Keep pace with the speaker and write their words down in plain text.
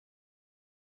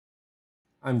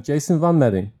I'm Jason Van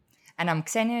Medding. And I'm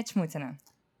Ksenia Chmutina.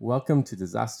 Welcome to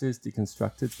Disasters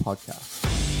Deconstructed podcast.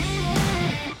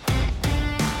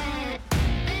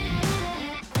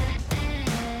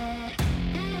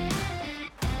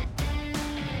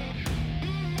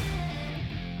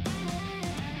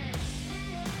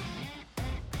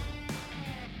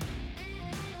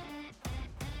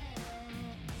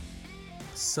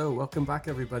 So, welcome back,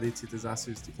 everybody, to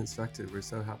Disasters Deconstructed. We're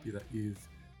so happy that you've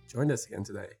joined us again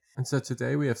today. And so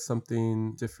today we have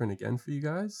something different again for you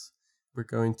guys. We're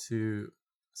going to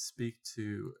speak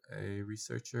to a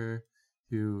researcher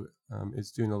who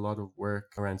is doing a lot of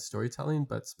work around storytelling,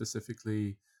 but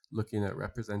specifically looking at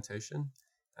representation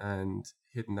and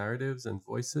hidden narratives and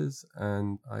voices.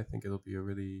 And I think it'll be a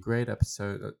really great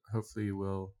episode that hopefully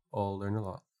we'll all learn a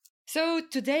lot. So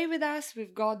today with us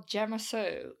we've got Gemma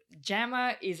So.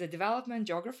 Gemma is a development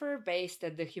geographer based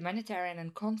at the Humanitarian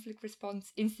and Conflict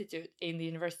Response Institute in the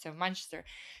University of Manchester.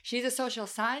 She's a social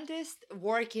scientist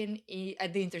working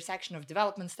at the intersection of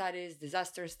development studies,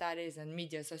 disaster studies, and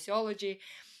media sociology.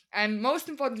 And most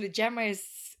importantly, Gemma is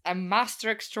a master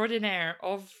extraordinaire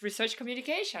of research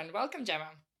communication. Welcome, Gemma.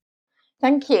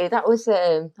 Thank you. That was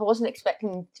I wasn't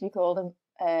expecting to be called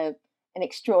an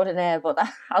extraordinaire, but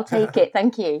I'll take it.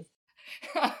 Thank you.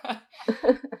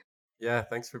 Yeah,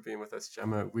 thanks for being with us,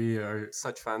 Gemma. We are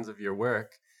such fans of your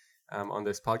work on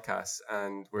this podcast,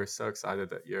 and we're so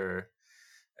excited that you're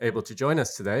able to join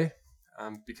us today.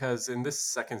 Because in this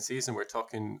second season, we're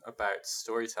talking about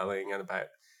storytelling and about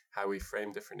how we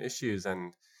frame different issues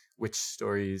and which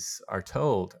stories are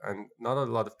told. And not a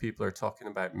lot of people are talking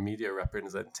about media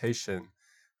representation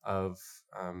of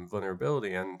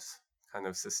vulnerability and kind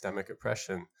of systemic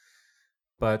oppression.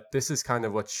 But this is kind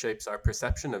of what shapes our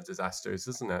perception of disasters,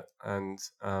 isn't it? And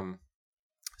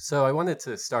so I wanted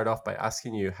to start off by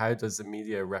asking you, how does the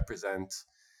media represent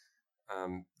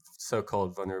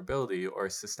so-called vulnerability or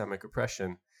systemic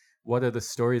oppression? What are the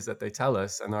stories that they tell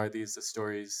us, and are these the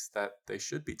stories that they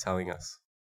should be telling us?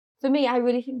 For me, I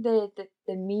really think the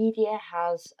media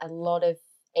has a lot of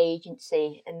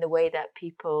agency in the way that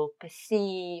people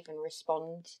perceive and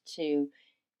respond to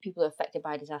people affected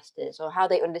by disasters, or how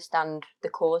they understand the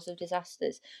cause of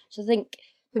disasters. So I think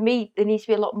for me, there needs to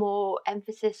be a lot more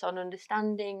emphasis on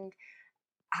understanding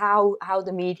how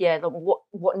the media, like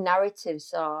what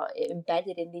narratives are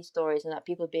embedded in these stories, and that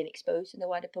people are being exposed in the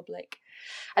wider public.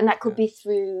 And that could be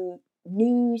through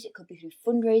news, it could be through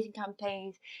fundraising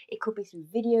campaigns, it could be through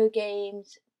video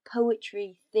games,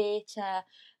 poetry, theatre,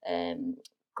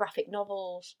 graphic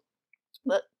novels.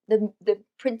 But the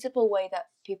principal way that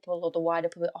people or the wider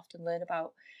public often learn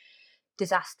about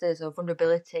disasters or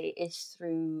vulnerability is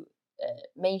through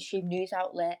mainstream news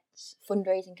outlets,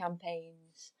 fundraising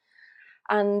campaigns,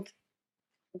 and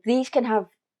these can have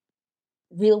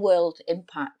real world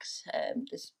impacts.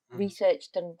 There's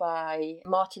research done by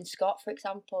Martin Scott, for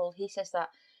example. He says that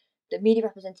the media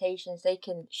representations, they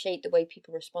can shape the way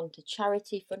people respond to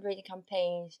charity fundraising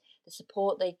campaigns, the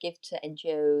support they give to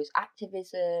NGOs,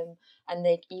 activism, and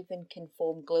they even can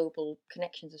form global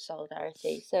connections of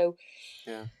solidarity. So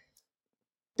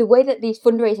the way that these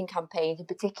fundraising campaigns in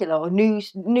particular, or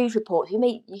news reports,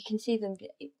 you can see them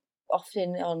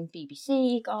often on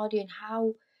BBC, Guardian,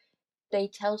 how they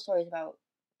tell stories about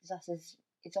disasters.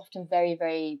 It's often very,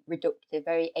 very reductive,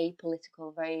 very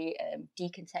apolitical, very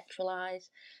decontextualized.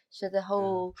 So the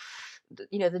whole,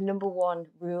 the number one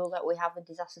rule that we have in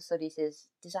disaster studies is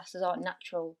disasters aren't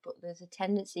natural, but there's a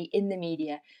tendency in the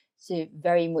media to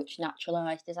very much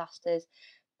naturalize disasters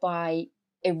by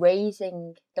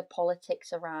erasing the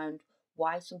politics around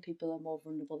why some people are more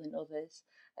vulnerable than others.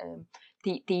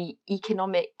 The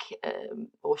economic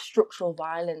or structural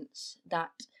violence that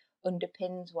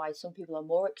underpins why some people are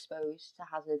more exposed to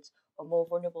hazards or more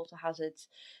vulnerable to hazards,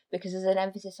 because there's an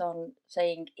emphasis on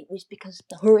saying it was because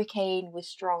the hurricane was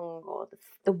strong, or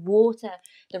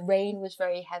the rain was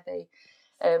very heavy,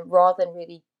 rather than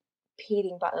really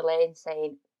peeling back the layer and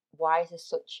saying why is there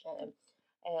such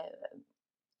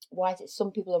why is it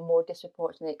some people are more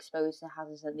disproportionately exposed to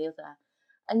hazards than the other.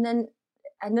 And then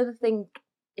another thing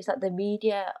is that the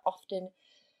media often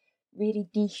really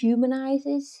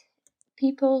dehumanizes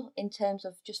people in terms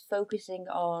of just focusing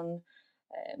on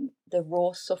the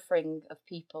raw suffering of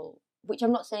people, which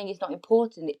I'm not saying is not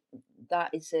important. That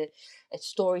is a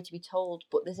story to be told,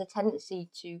 but there's a tendency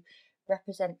to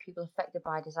represent people affected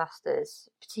by disasters,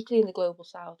 particularly in the global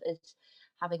south, as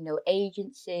having no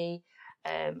agency,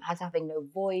 as having no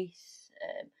voice.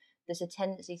 There's a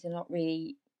tendency to not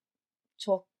really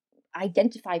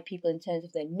identify people in terms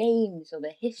of their names or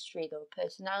their history, their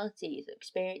personalities, their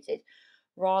experiences,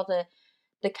 rather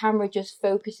the camera just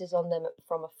focuses on them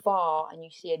from afar, and you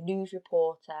see a news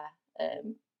reporter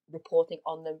reporting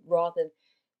on them rather than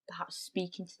perhaps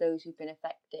speaking to those who've been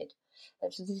affected.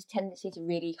 So there's a tendency to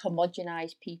really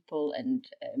homogenize people and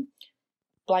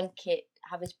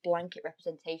have this blanket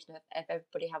representation of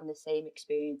everybody having the same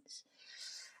experience.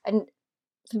 And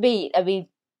for me, I mean,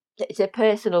 it's a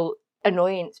personal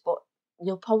annoyance, but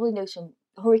you'll probably know some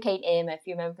Hurricane Irma, if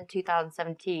you remember, from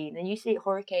 2017, and you see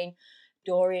Hurricane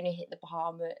Dorian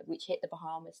which hit the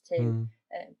Bahamas too.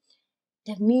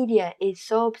 The media is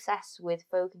so obsessed with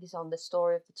focusing on the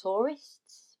story of the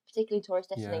tourists, particularly tourist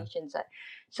destinations.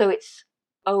 So it's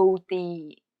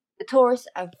the tourists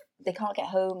they can't get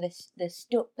home, they're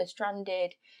stuck, they're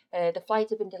stranded, the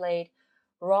flights have been delayed,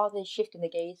 rather than shifting the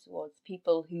gaze towards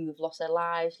people who've lost their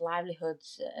lives,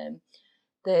 livelihoods,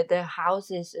 their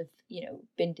houses have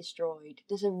been destroyed.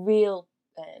 There's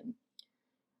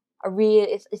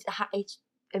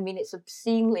it's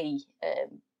obscenely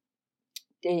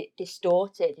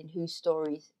distorted in whose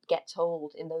stories get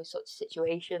told in those such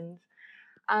situations.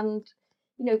 And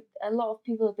a lot of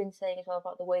people have been saying as well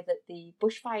about the way that the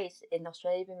bushfires in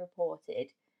Australia have been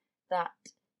reported, that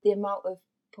the amount of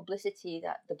publicity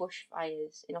that the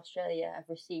bushfires in Australia have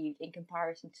received in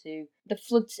comparison to the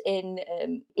floods in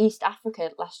East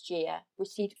Africa last year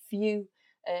received few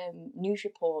news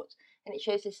reports, and it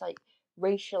shows this like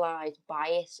racialized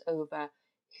bias over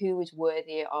who is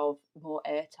worthy of more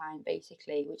airtime,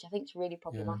 basically, which I think is really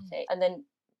problematic. And then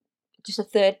just a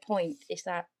third point is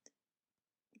that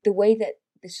the way that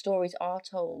the stories are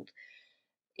told,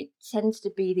 it tends to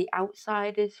be the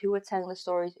outsiders who are telling the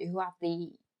stories, who have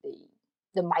the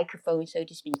microphone, so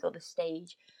to speak, or the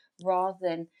stage, rather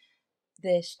than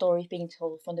the stories being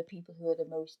told from the people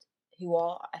who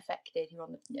are affected, who are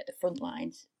on the front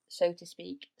lines, so to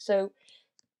speak. So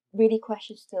really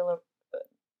questions still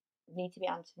need to be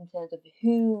answered in terms of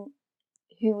who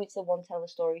is the one telling the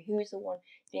story, who is the one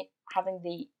being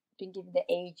given the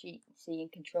agency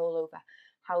and control over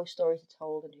how stories are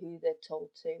told and who they're told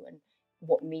to, and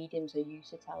what mediums are used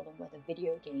to tell them, whether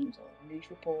video games or news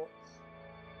reports.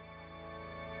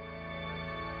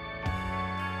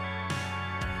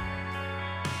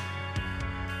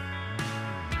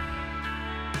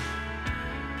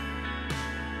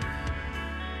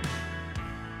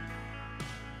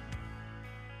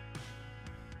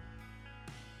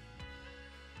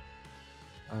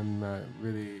 I'm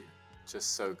really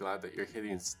just so glad that you're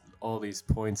hitting all these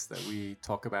points that we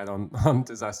talk about on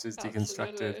Disasters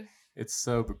Deconstructed. Absolutely. It's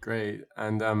so great,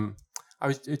 and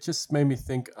it just made me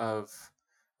think of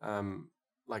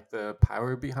like the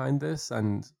power behind this,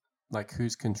 and like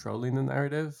who's controlling the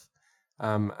narrative.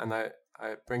 And it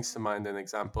brings to mind an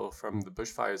example from the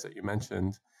bushfires that you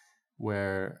mentioned,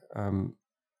 where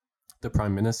the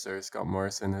Prime Minister Scott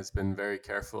Morrison has been very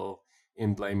careful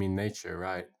in blaming nature,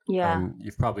 right? Yeah.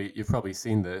 You've probably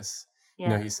seen this.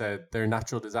 Yeah. He said they're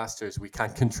natural disasters. We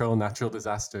can't control natural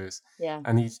disasters. Yeah.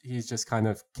 And he's just kind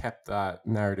of kept that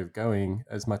narrative going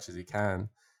as much as he can,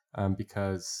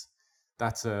 because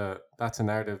that's a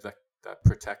narrative that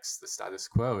protects the status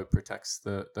quo. It protects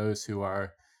those who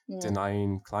are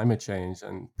denying climate change,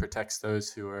 and protects those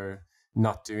who are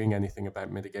not doing anything about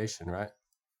mitigation, right?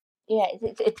 Yeah,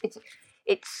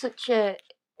 it's such a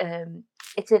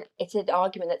it's an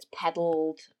argument that's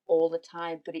peddled all the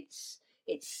time, but it's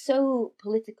so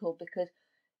political, because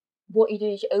what you do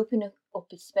is you open up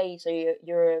a space, or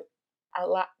you're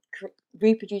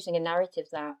reproducing a narrative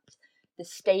that the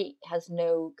state has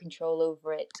no control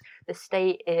over it. The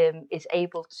state is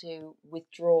able to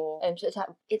withdraw,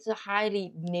 so it's a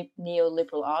highly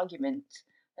neoliberal argument,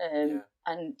 and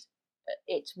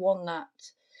it's one that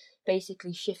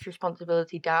basically shifts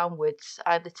responsibility downwards,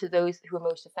 either to those who are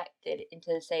most affected,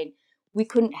 into saying, we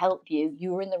couldn't help you,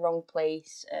 you were in the wrong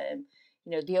place,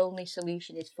 the only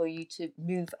solution is for you to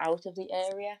move out of the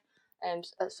area.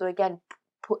 So again,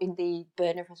 putting the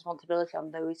burden of responsibility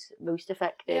on those most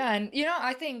affected. Yeah, and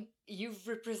I think you've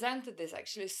represented this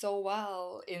actually so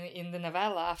well in the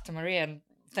novella After Maria, and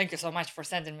thank you so much for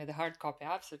sending me the hard copy.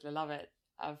 I absolutely love it.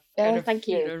 I've thank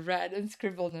you. Read and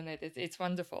scribbled on it. It's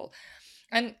wonderful.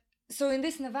 And so in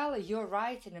this novella, you're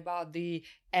writing about the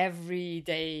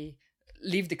everyday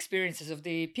lived experiences of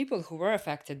the people who were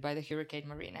affected by the Hurricane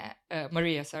Maria.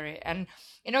 And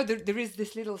there is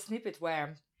this little snippet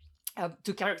where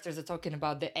two characters are talking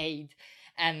about the aid,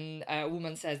 and a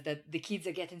woman says that the kids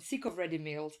are getting sick of ready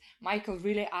meals. Michael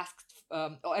really asked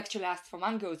for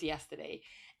mangoes yesterday.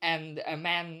 And a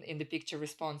man in the picture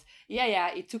responds,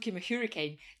 yeah, it took him a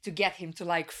hurricane to get him to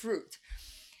like fruit.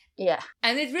 Yeah.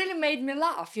 And it really made me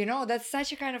laugh, that's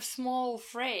such a kind of small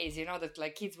phrase, that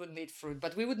like kids wouldn't eat fruit,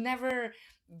 but we would never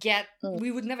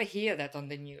we would never hear that on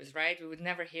the news, right? We would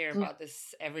never hear Mm. about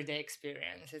this everyday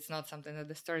experience. It's not something that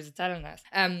the stories are telling us.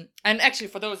 And actually,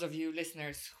 for those of you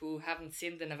listeners who haven't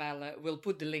seen the novella, we'll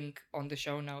put the link on the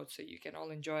show notes so you can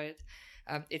all enjoy it.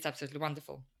 It's absolutely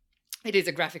wonderful. It is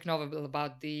a graphic novel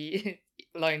about the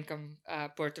low-income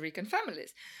Puerto Rican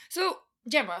families. So,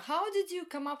 Gemma, how did you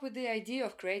come up with the idea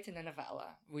of creating a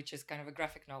novella, which is kind of a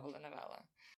graphic novel, a novella?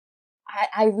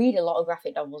 I read a lot of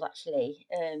graphic novels actually,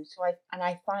 so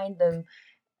I find them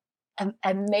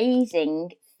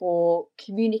amazing for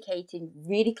communicating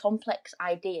really complex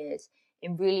ideas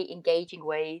in really engaging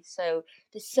ways. So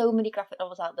there's so many graphic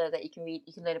novels out there that you can read.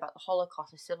 You can learn about the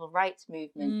Holocaust, the civil rights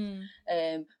movement,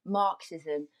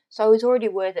 Marxism. So I was already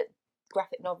aware that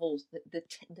graphic novels, the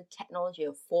technology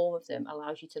or form of them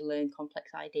allows you to learn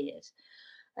complex ideas.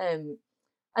 And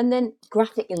then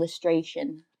graphic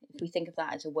illustration, if we think of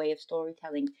that as a way of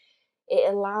storytelling,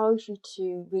 it allows you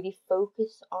to really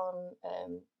focus on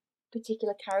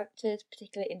particular characters,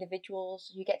 particular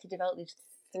individuals. You get to develop these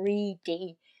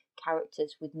 3D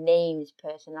characters with names,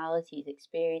 personalities,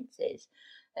 experiences.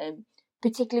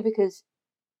 Particularly because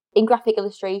in graphic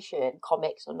illustration,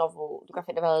 comics or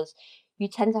graphic novellas, you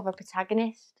tend to have a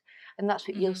protagonist, and that's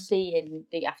what you'll see in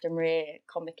the After Maria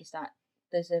comic. Is that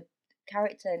there's a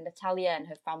character, Natalia, and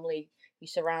her family who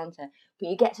surround her, but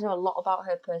you get to know a lot about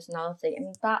her personality. I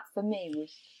mean, that for me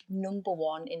was number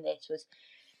one in this. Was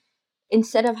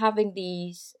instead of having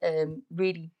these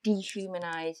really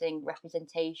dehumanizing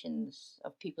representations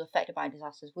of people affected by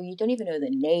disasters, well, you don't even know their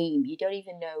name, you don't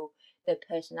even know their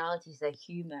personalities, their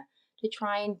humor, to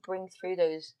try and bring through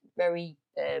those very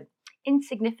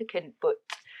insignificant but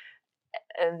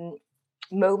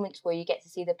moments where you get to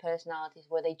see their personalities,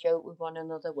 where they joke with one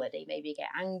another, where they maybe get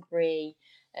angry,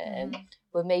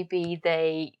 where maybe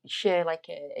they share like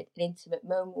an intimate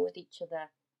moment with each other.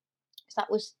 So that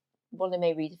was one of the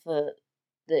main reasons for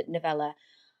the novella.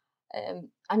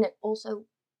 And also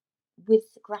with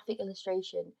graphic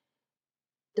illustration,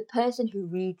 the person who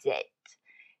reads it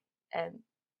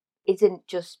isn't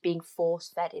just being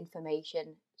force-fed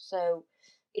information. So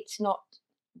it's not,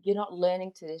 you're not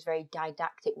learning to this very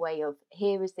didactic way of,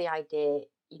 here is the idea,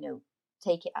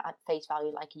 take it at face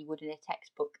value like you would in a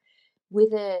textbook.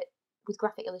 With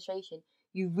graphic illustration,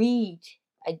 you read,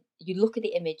 you look at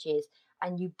the images,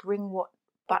 and you bring what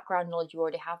background knowledge you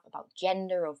already have about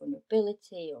gender or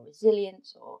vulnerability or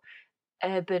resilience or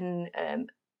urban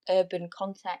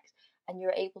context, and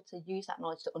you're able to use that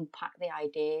knowledge to unpack the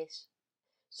ideas.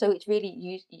 So it's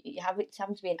really it's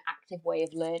having to be an active way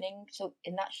of learning. So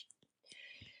in that,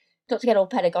 not to get all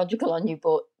pedagogical on you,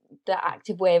 but the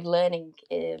active way of learning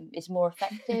is more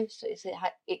effective. So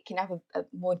it can have a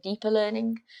more deeper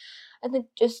learning. And then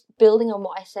just building on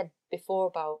what I said before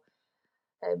about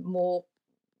a more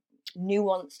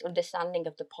nuanced understanding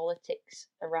of the politics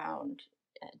around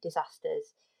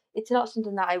disasters. It's not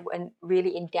something that I went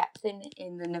really in depth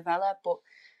in the novella, but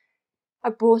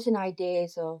I brought in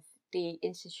ideas of the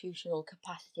institutional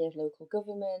capacity of local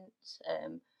government,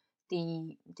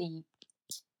 the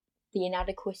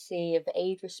inadequacy of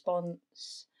aid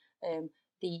response,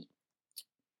 the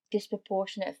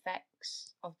disproportionate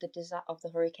effects of the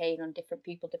hurricane on different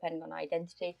people depending on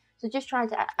identity. So just trying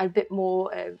to add a bit more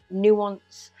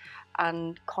nuance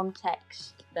and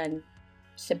context than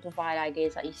simplified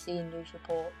ideas that you see in news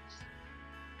reports.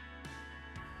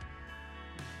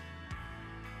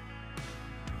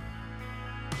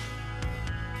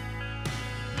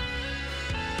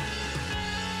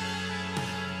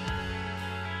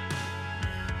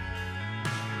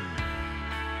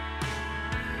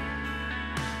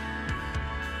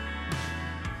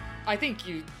 I think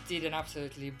you did an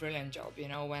absolutely brilliant job,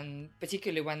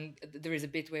 particularly when there is a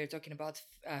bit where you're talking about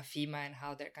FEMA and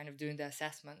how they're kind of doing the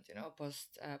assessment,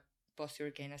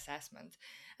 post-hurricane assessment.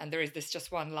 And there is this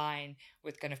just one line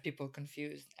with kind of people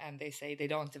confused, and they say they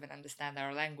don't even understand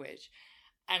our language.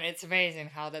 And it's amazing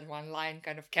how that one line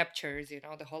kind of captures,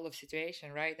 the whole of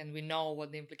situation, right? And we know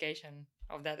what the implication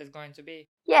of that is going to be.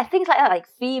 Yeah, things like that, like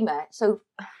FEMA. So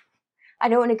I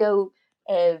don't want to go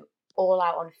all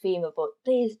out on FEMA, but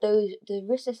the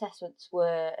risk assessments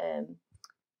were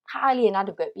highly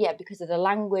inadequate. Yeah, because of the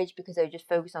language, because they were just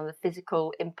focused on the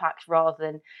physical impacts rather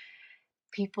than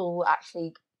people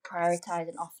actually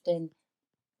prioritising often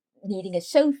needing a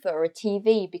sofa or a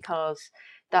TV, because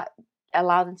that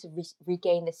allowed them to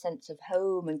regain a sense of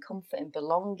home and comfort and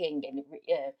belonging and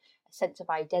a sense of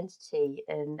identity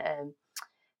and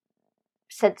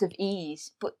sense of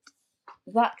ease. But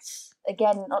that's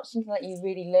again not something that you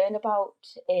really learn about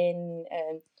in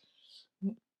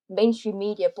mainstream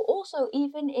media, but also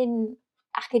even in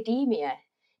academia.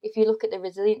 if you look at the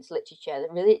resilience literature,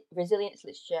 resilience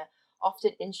literature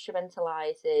often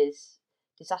instrumentalizes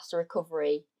disaster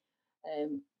recovery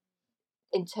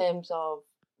in terms of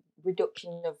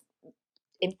reduction of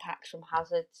impacts from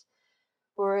hazards.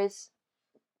 Whereas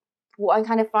what I'm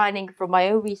kind of finding from my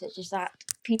own research is that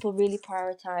people really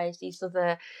prioritize these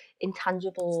other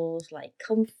intangibles like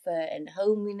comfort and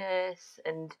homeliness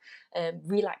and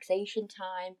relaxation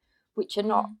time, which are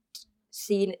not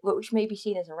seen, which may be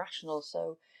seen as irrational.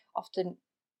 So often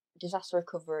disaster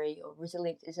recovery or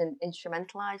resilience isn't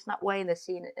instrumentalized in that way, and they're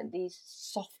seen as these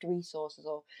soft resources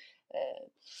or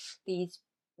these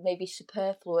maybe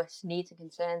superfluous needs and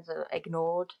concerns are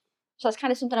ignored. So that's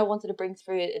kind of something I wanted to bring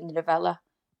through in the novella.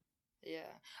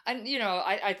 Yeah, and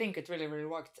I think it really really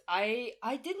worked. I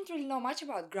didn't really know much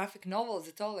about graphic novels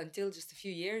at all until just a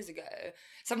few years ago.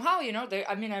 Somehow,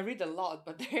 I mean, I read a lot,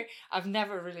 but I've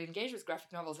never really engaged with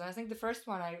graphic novels. And I think the first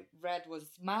one I read was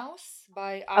Mouse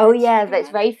by Oh Art yeah, that's a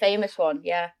Spiegelman. very famous one.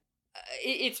 Yeah.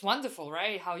 It's wonderful,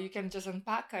 right? How you can just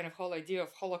unpack kind of whole idea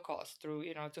of Holocaust through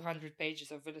 200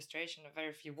 pages of illustration, a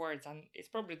very few words, and it's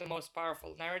probably the most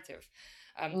powerful narrative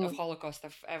of Holocaust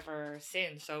I've ever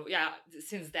seen. So yeah,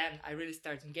 since then I really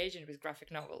started engaging with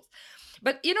graphic novels.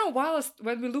 But whilst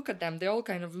when we look at them, they all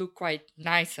kind of look quite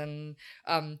nice and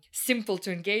simple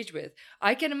to engage with.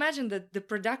 I can imagine that the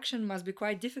production must be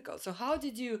quite difficult. So how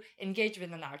did you engage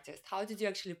with an artist? How did you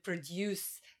actually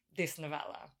produce this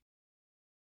novella?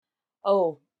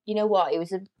 Oh, you know what? It was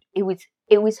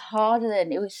harder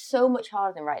than, it was so much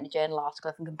harder than writing a journal article,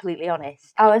 if I'm completely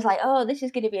honest. I was like, oh, this is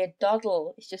going to be a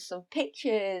doddle. It's just some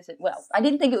pictures. Well, I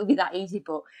didn't think it would be that easy,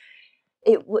 but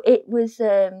it was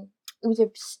a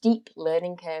steep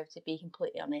learning curve, to be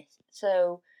completely honest.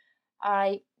 So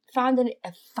I found a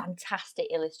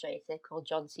fantastic illustrator called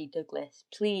John C. Douglas.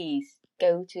 Please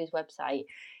go to his website.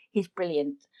 He's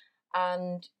brilliant,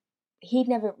 and he'd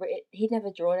never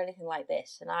drawn anything like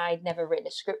this, and I'd never written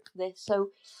a script for this.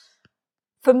 So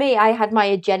for me, I had my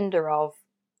agenda of,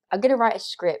 I'm going to write a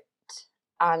script,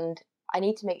 and I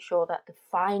need to make sure that the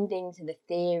findings and the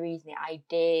theories and the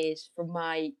ideas from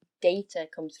my data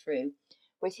comes through.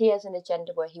 Whereas he has an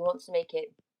agenda where he wants to make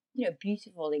it,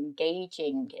 beautiful,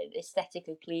 engaging, and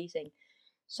aesthetically pleasing.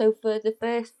 So for the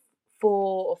first 4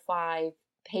 or 5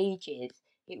 pages,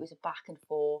 it was a back and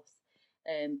forth.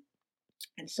 And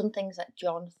some things that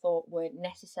John thought weren't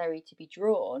necessary to be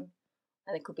drawn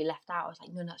and they could be left out, I was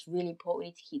like, no, that's really important. We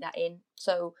need to keep that in.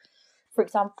 So, for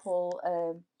example,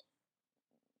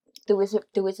 there was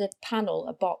a panel,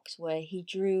 a box where he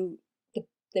drew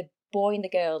the boy and the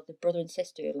girl, the brother and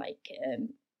sister, like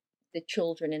the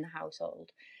children in the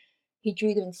household. He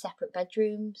drew them in separate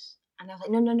bedrooms, and I was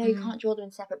like, no, you can't draw them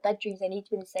in separate bedrooms. They need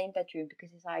to be in the same bedroom,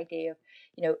 because this idea of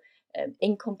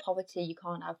income poverty, you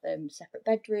can't have separate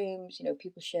bedrooms.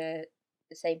 People share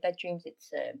the same bedrooms.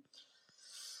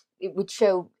 It would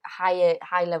show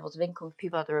high levels of income if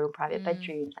people have their own private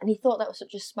bedrooms. And he thought that was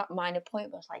such a minor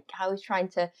point, but I was like, I was trying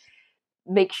to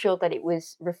make sure that it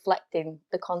was reflecting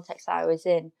the context I was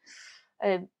in.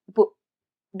 But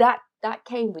that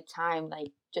came with time,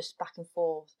 like just back and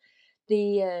forth.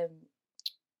 The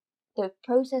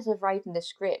process of writing the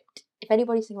script, if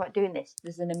anybody's thinking about doing this,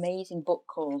 there's an amazing book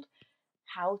called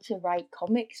How to Write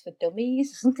Comics for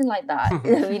Dummies, something like that.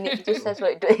 I mean, it just says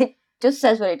what it just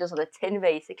says what it does on the tin,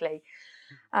 basically.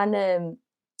 And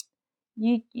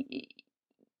it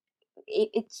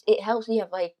helps you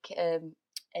have like a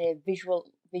visual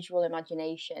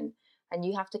imagination, and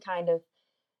you have to kind of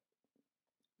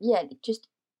just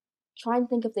try and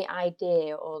think of the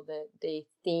idea or the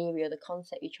theory or the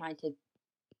concept you're trying to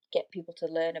get people to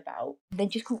learn about. Then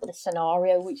just come up with a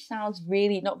scenario, which sounds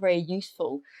really not very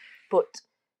useful, but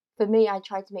for me, I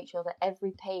tried to make sure that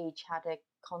every page had a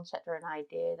concept or an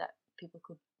idea that people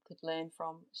could learn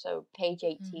from. So page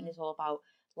 18 is all about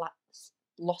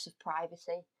loss of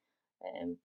privacy.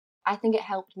 I think it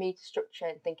helped me to structure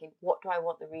and thinking, what do I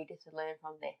want the reader to learn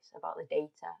from this about the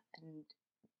data, and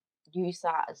use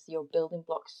that as your building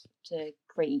blocks to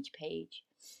create each page.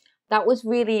 That was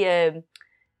really a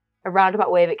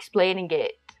roundabout way of explaining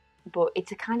it, but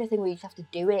it's a kind of thing where you just have to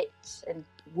do it and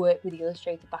work with the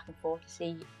illustrator back and forth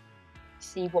to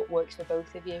see what works for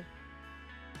both of you.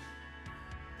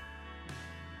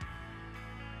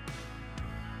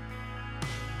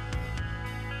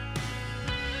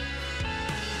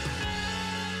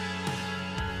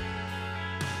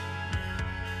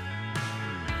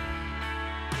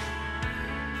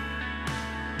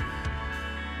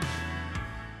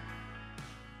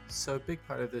 So a big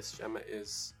part of this, Gemma,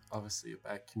 is obviously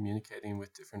about communicating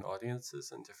with different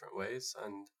audiences in different ways.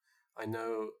 And I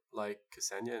know, like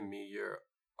Ksenia and me, you're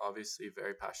obviously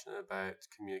very passionate about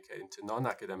communicating to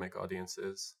non-academic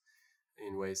audiences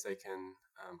in ways they can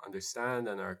understand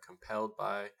and are compelled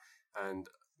by. And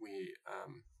we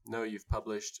know you've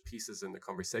published pieces in The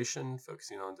Conversation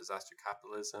focusing on disaster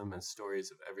capitalism and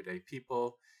stories of everyday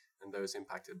people and those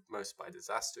impacted most by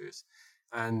disasters.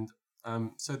 And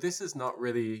so this is not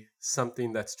really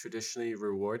something that's traditionally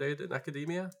rewarded in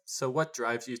academia. So what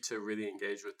drives you to really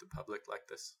engage with the public like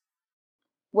this?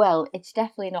 Well, it's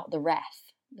definitely not the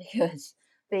ref, because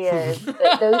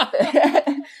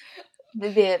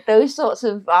those sorts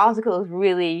of articles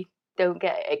really don't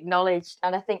get acknowledged,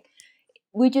 and I think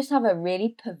we just have a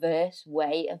really perverse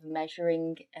way of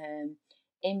measuring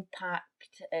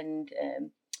impact and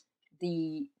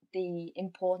the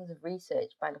importance of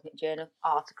research by looking at journal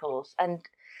articles. And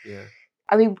Yeah.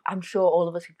 I mean, I'm sure all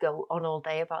of us could go on all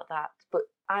day about that, but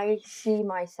I see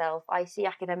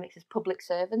academics as public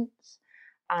servants,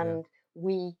 and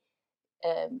we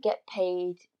get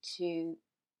paid to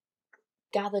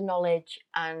gather knowledge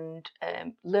and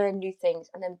learn new things,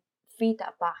 and then feed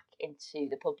that back into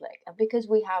the public. And because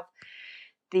we have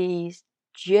these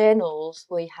journals,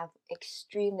 we have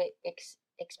extremely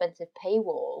expensive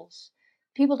paywalls.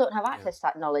 People don't have access to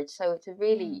that knowledge, so it's a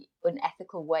really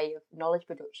unethical way of knowledge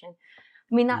production.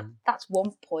 I mean, that's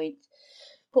one point,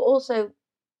 but also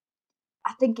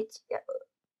I think it's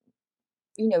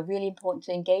really important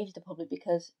to engage the public,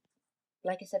 because,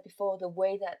 like I said before, the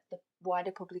way that the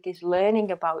wider public is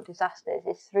learning about disasters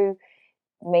is through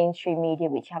mainstream media,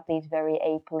 which have these very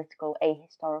apolitical,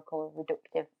 ahistorical,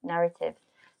 reductive narratives.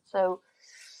 So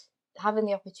having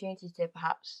the opportunity to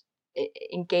perhaps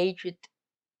engage with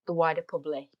the wider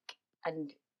public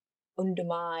and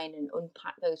undermine and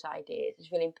unpack those ideas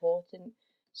is really important.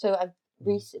 So I've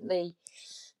recently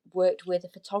worked with a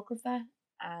photographer,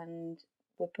 and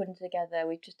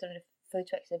we've just done a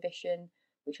photo exhibition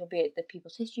which will be at the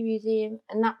People's History Museum,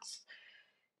 and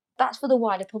that's for the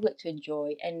wider public to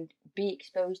enjoy and be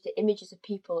exposed to images of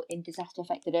people in disaster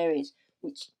affected areas,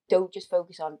 which don't just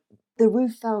focus on the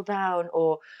roof fell down,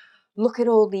 or look at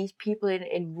all these people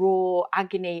in raw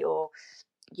agony, or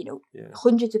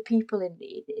hundreds of people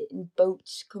in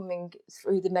boats coming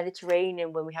through the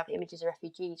Mediterranean when we have images of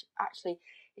refugees. Actually,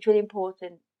 it's really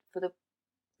important for the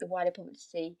wider public to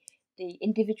see the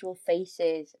individual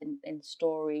faces and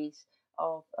stories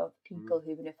of people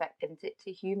who've been affected, and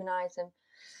to humanise them.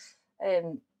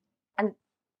 And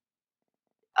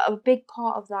a big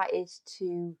part of that is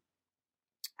to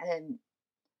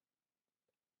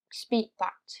speak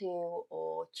back to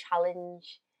or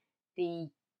challenge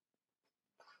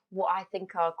what I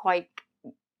think are quite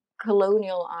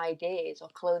colonial ideas or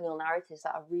colonial narratives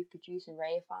that are reproduced and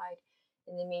reified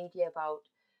in the media about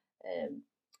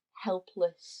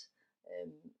helpless,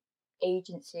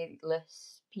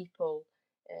 agencyless people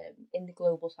in the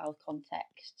global south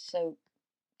context. So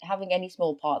having any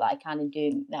small part that I can in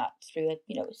doing that through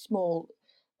a small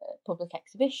public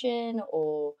exhibition,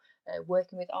 or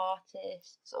working with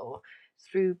artists, or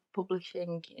through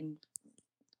publishing in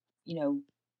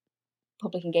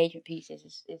public engagement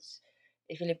pieces is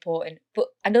really important. But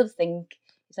another thing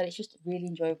is that it's just really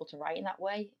enjoyable to write in that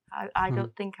way. I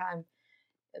don't think I'm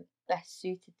best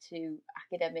suited to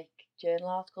academic journal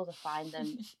articles. I find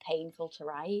them painful to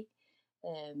write.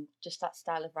 Just that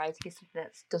style of writing is something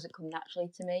that doesn't come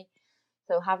naturally to me.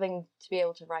 So having to be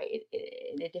able to write it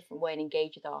in a different way and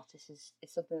engage with artists is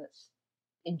something that's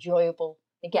enjoyable.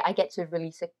 I get to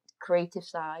release a creative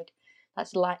side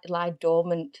that's lie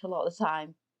dormant a lot of the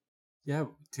time. Yeah,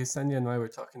 Ksenia and I were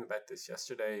talking about this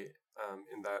yesterday,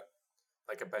 in that,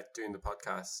 like, about doing the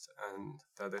podcast, and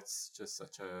that it's just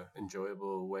such a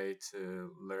enjoyable way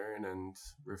to learn and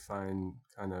refine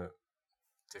kind of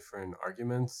different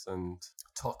arguments and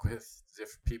talk with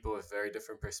different people with very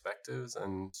different perspectives,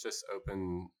 and just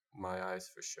open my eyes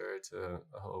for sure to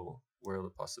a whole world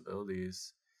of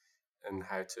possibilities and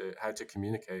how to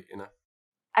communicate.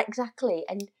 Exactly.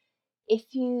 And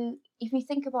if you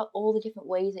think about all the different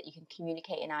ways that you can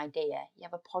communicate an idea, you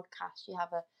have a podcast,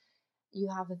 you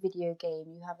have a video game,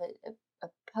 you have a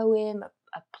poem,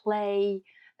 a play,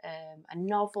 a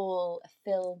novel, a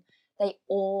film. They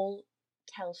all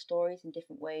tell stories in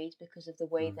different ways because of the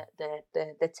way that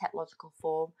the technological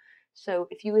form. So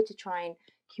if you were to try and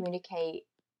communicate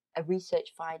a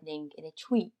research finding in a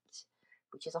tweet,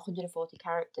 which is 140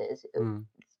 characters,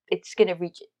 it's going to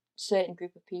reach a certain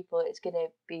group of people. It's going to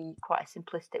be quite a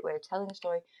simplistic way of telling a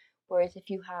story. Whereas if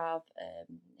you have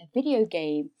a video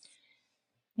game,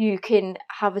 you can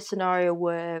have a scenario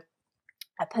where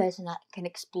a person that can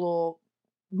explore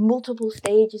multiple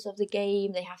stages of the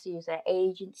game. They have to use their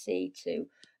agency to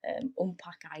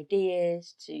unpack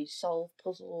ideas, to solve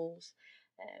puzzles.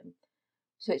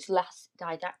 So it's less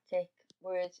didactic.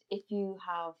 Whereas if you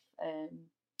have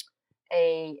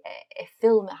a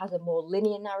film that has a more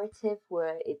linear narrative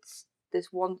where there's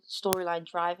one storyline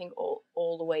driving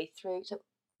all the way through. So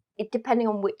it depending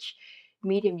on which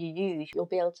medium you use, you'll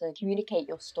be able to communicate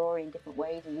your story in different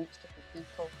ways and reach different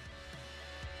people.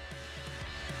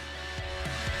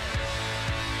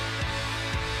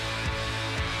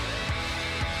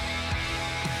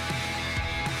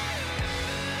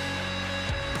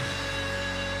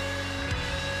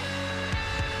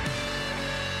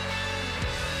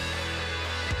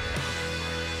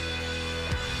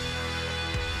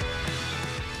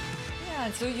 Yeah,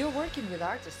 and so you're working with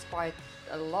artists quite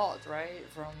a lot, right?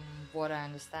 From what I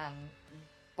understand.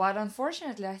 But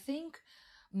unfortunately, I think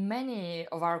many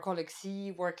of our colleagues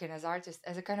see working as artists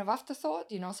as a kind of afterthought,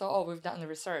 so, oh, we've done the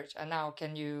research and now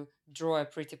can you draw a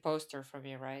pretty poster for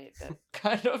me, right? That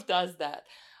kind of does that.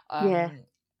 Yeah.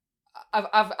 Um,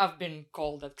 I've been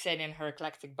called that Xenia and her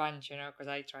eclectic bunch, because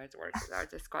I try to work with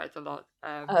artists quite a lot.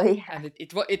 Oh yeah. And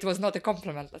it was not a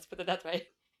compliment, let's put it that way.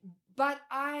 But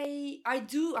I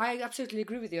absolutely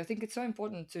agree with you. I think it's so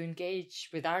important to engage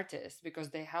with artists because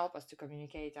they help us to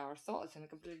communicate our thoughts in a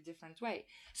completely different way.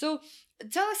 So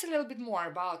tell us a little bit more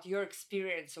about your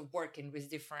experience of working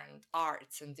with different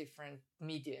arts and different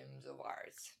mediums of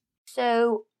arts.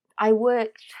 So I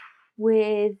worked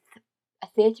with a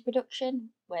theatre production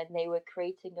when they were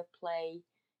creating a play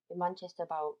in Manchester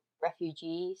about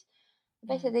refugees.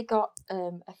 Basically, they got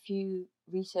a few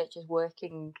researchers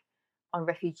working on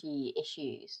refugee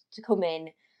issues to come in,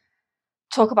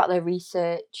 talk about their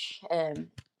research,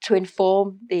 to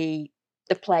inform the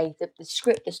play, the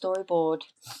script, the storyboard,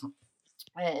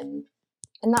 and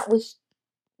that was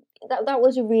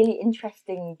a really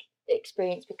interesting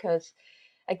experience because,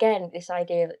 again, this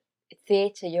idea that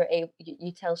theatre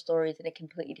you tell stories in a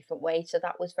completely different way. So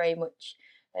that was very much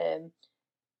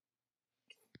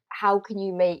how can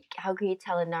you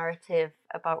tell a narrative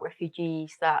about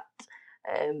refugees that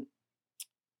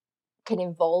can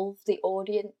involve the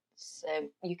audience.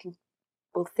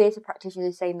 Theatre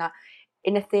practitioners are saying that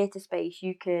in a theatre space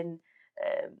you can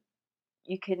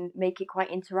make it quite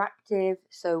interactive,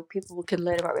 so people can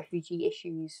learn about refugee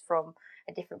issues from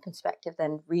a different perspective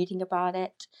than reading about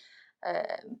it.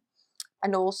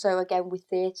 And also, again, with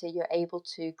theatre, you're able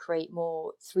to create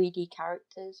more 3D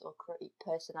characters or create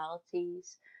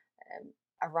personalities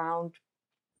around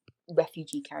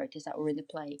refugee characters that were in the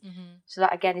play. Mm-hmm. So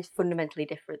that, again, is fundamentally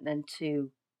different than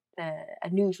to a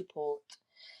news report.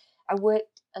 I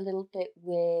worked a little bit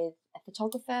with a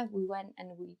photographer. We went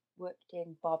and we worked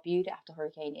in Barbuda after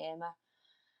Hurricane Irma.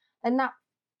 And that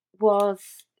was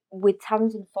with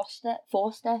Tamsin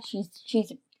Forster.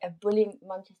 She's a brilliant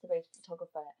Manchester-based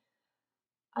photographer.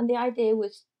 And the idea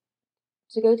was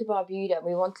to go to Barbuda, and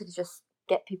we wanted to just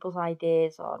get people's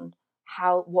ideas on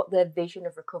what their vision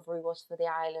of recovery was for the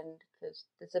island, because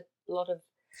there's a lot of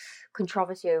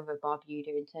controversy over Barbuda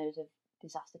in terms of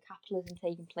disaster capitalism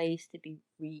taking place to be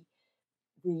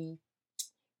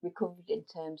recovered in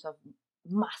terms of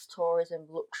mass tourism,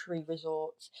 luxury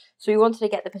resorts. So we wanted to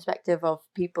get the perspective of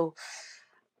people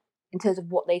in terms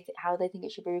of how they think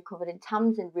it should be recovered. And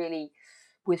Tamsin really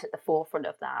was at the forefront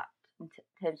of that in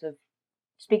terms of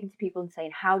speaking to people and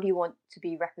saying, how do you want to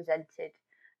be represented?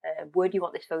 Where do you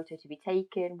want this photo to be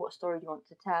taken? What story do you want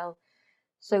to tell?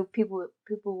 So people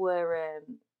were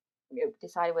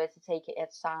deciding whether to take it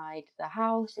inside the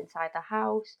house,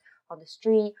 on the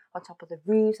street, on top of the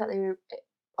roofs that they were,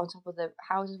 on top of the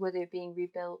houses where they were being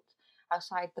rebuilt,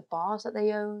 outside the bars that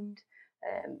they owned.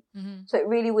 So it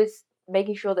really was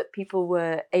making sure that people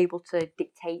were able to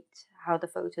dictate how the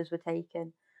photos were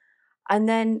taken. And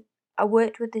then I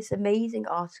worked with this amazing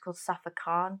artist called Safa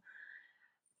Khan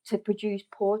to produce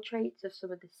portraits of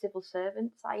some of the civil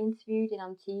servants I interviewed in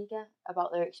Antigua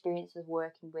about their experiences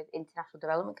working with international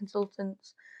development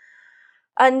consultants.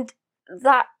 And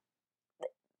that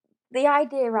the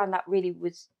idea around that really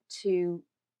was to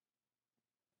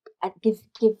give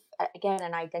again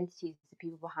an identity to the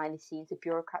people behind the scenes, the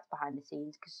bureaucrats behind the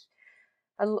scenes, because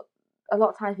a lot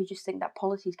of times we just think that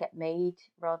policies get made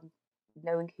rather than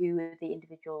knowing who are the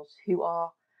individuals who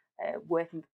are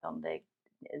working on the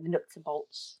nuts and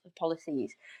bolts of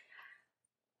policies.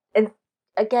 And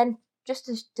again, just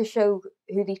to show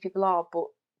who these people are, but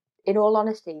in all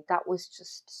honesty, that was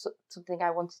just something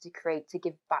I wanted to create to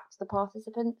give back to the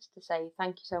participants, to say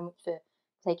thank you so much for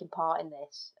taking part in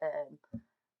this.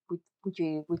 Would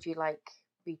you like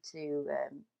me to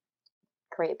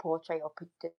create a portrait or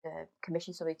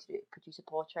commission somebody to produce a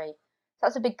portrait? So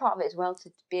that's a big part of it as well,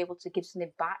 to be able to give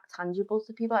something back tangible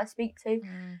to people I speak to,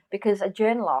 because a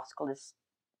journal article is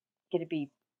going to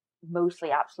be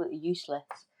mostly absolutely useless.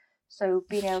 So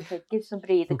being able to give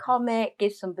somebody the comic,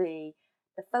 give somebody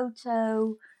the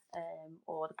photo,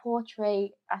 or the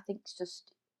portrait, I think it's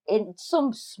just in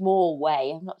some small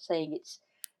way. I'm not saying it's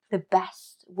the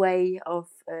best way of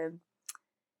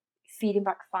feeding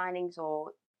back findings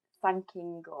or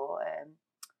thanking or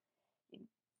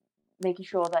making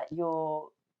sure that you're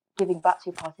giving back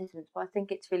to your participants, but I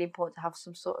think it's really important to have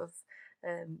some sort of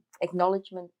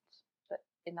acknowledgement, but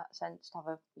in that sense, to have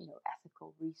a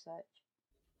ethical research.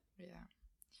 Yeah,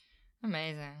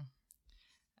 amazing.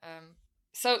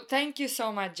 So thank you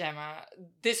so much, Gemma.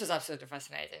 This was absolutely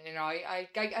fascinating. I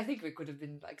think we could have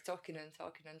been like talking and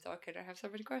talking and talking. I have so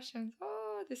many questions.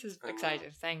 Oh, this is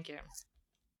exciting. Thank you.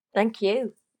 Thank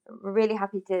you. We're really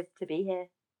happy to be here.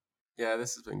 Yeah,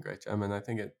 this has been great, Gemma, and I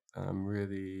think it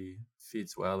really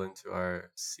feeds well into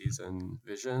our season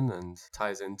vision and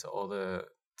ties into all the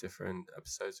different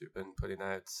episodes we've been putting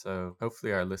out. So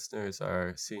hopefully our listeners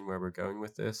are seeing where we're going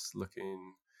with this,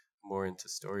 looking more into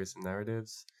stories and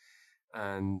narratives.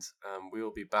 And we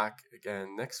will be back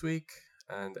again next week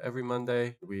and every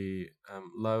Monday. We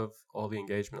love all the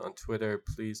engagement on Twitter.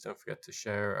 Please don't forget to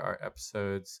share our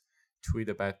episodes, tweet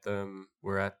about them.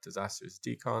 We're at Disasters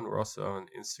Decon. We're also on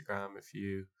Instagram if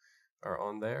you are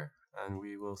on there, and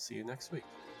we will see you next week.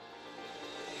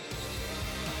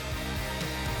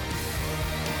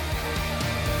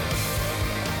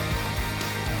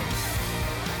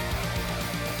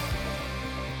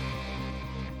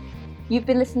 You've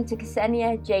been listening to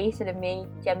Ksenia, Jason and me,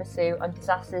 Gemma Sue, on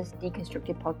Disasters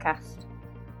Deconstructed podcast.